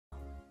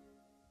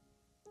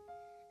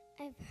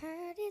I've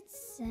heard it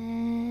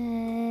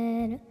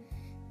said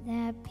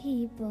that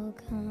people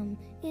come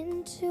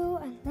into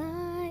our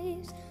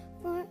lives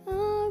for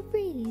a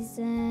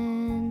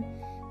reason,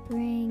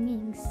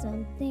 bringing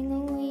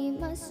something we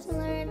must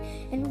learn,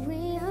 and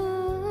we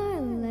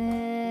are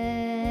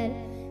led.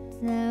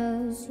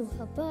 Those who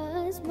help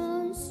us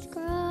most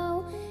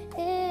grow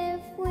if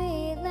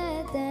we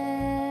let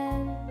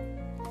them,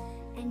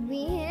 and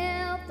we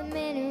help them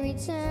in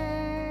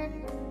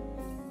return.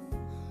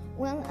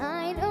 Well,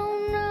 I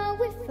don't know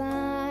if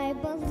I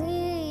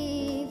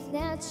believe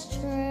that's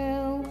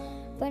true,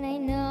 but I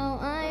know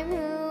I'm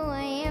who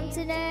I am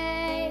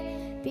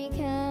today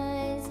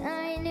because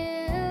I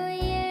knew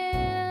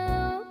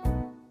you.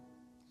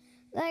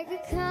 Like a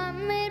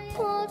comet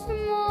pulled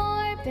from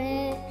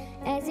orbit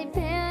as it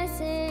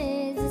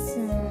passes the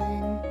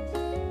sun,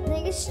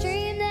 like a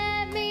stream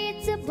that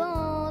meets a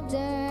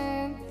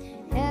boulder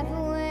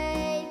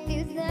halfway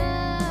through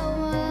the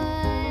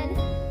wood.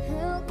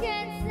 Who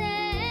can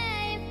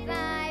say if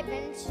I've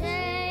been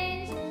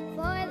changed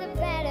for the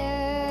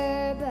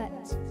better?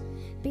 But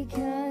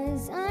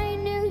because I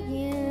knew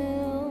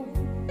you,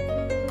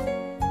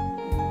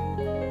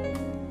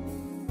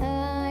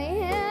 I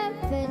have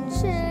been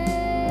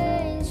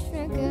changed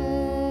for good.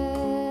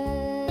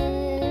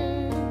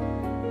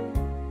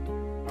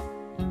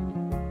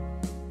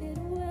 It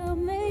well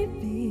may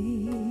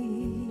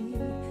be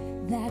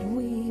that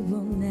we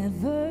will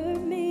never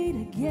meet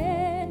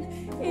again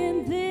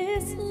in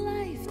this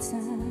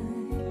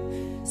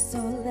lifetime. So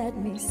let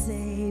me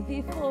say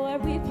before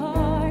we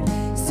part,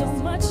 so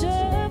much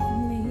of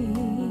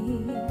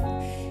me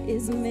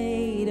is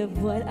made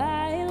of what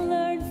I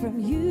learned from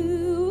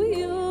you.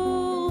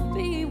 You'll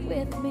be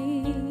with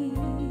me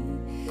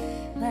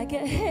like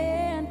a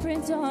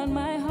handprint on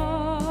my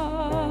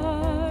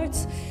heart.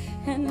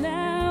 And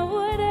now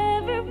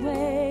whatever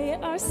way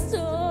our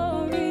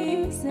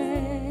stories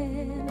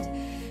end,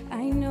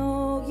 I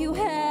know you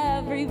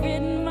have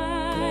rewritten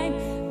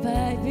mine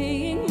by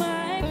being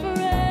my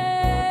friend.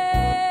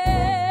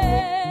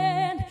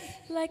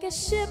 Like a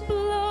ship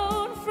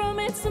blown from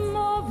its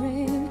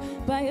mooring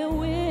by a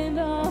wind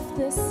off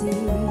the sea,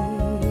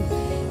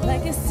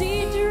 like a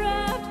seed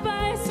dropped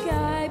by a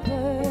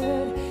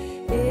skybird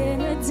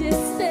in a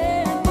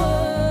distant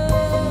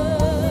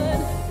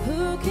wood.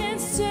 Who can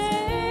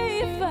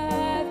say if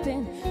I've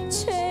been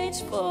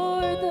changed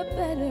for the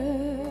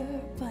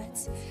better?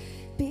 But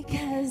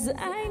because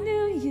I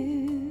knew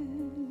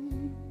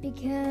you,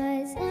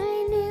 because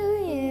I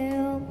knew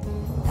you,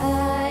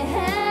 I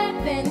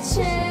have been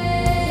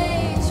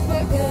changed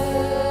for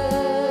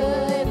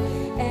good.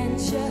 and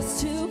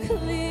just to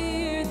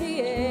clear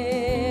the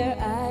air,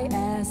 I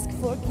ask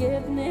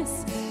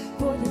forgiveness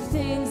for the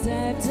things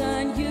I've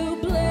done you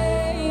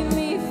blame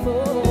me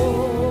for.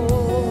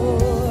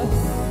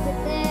 But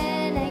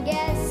then I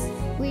guess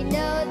we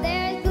know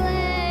there's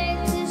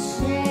blame to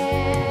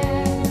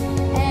share,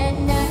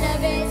 and none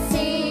of it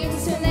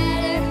seems to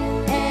matter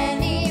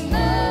anymore.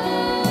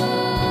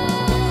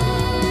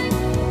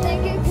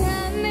 Like a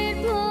comet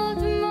pulled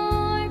from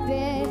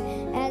orbit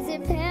as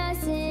it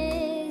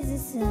passes the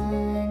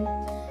sun,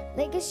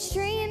 like a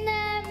stream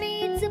that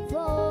meets a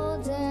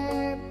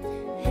boulder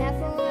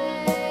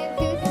halfway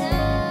through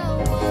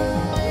the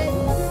wood.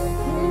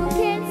 Who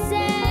can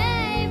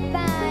say if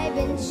I've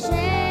been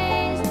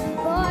changed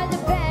for the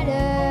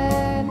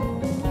better?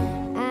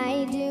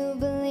 I do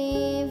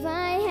believe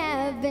I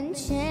have been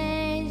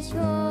changed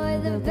for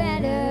the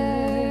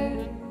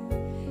better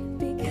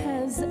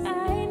Because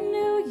I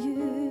knew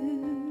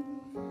you,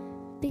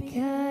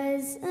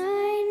 because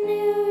I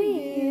knew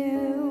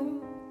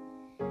you,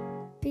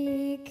 because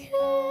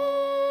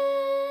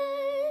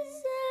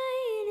I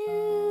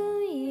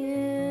knew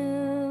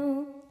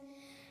you,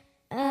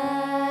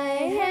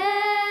 I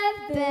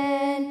have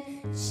been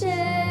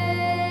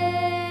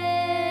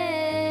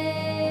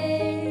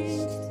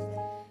changed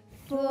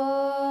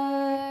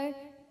for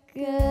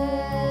good.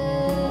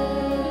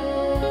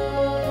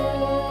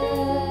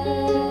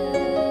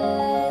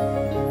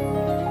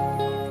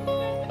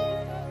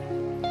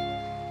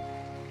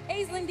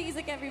 Ayslin,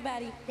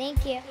 everybody.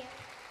 Thank you.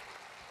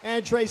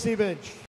 And Traci Mnich.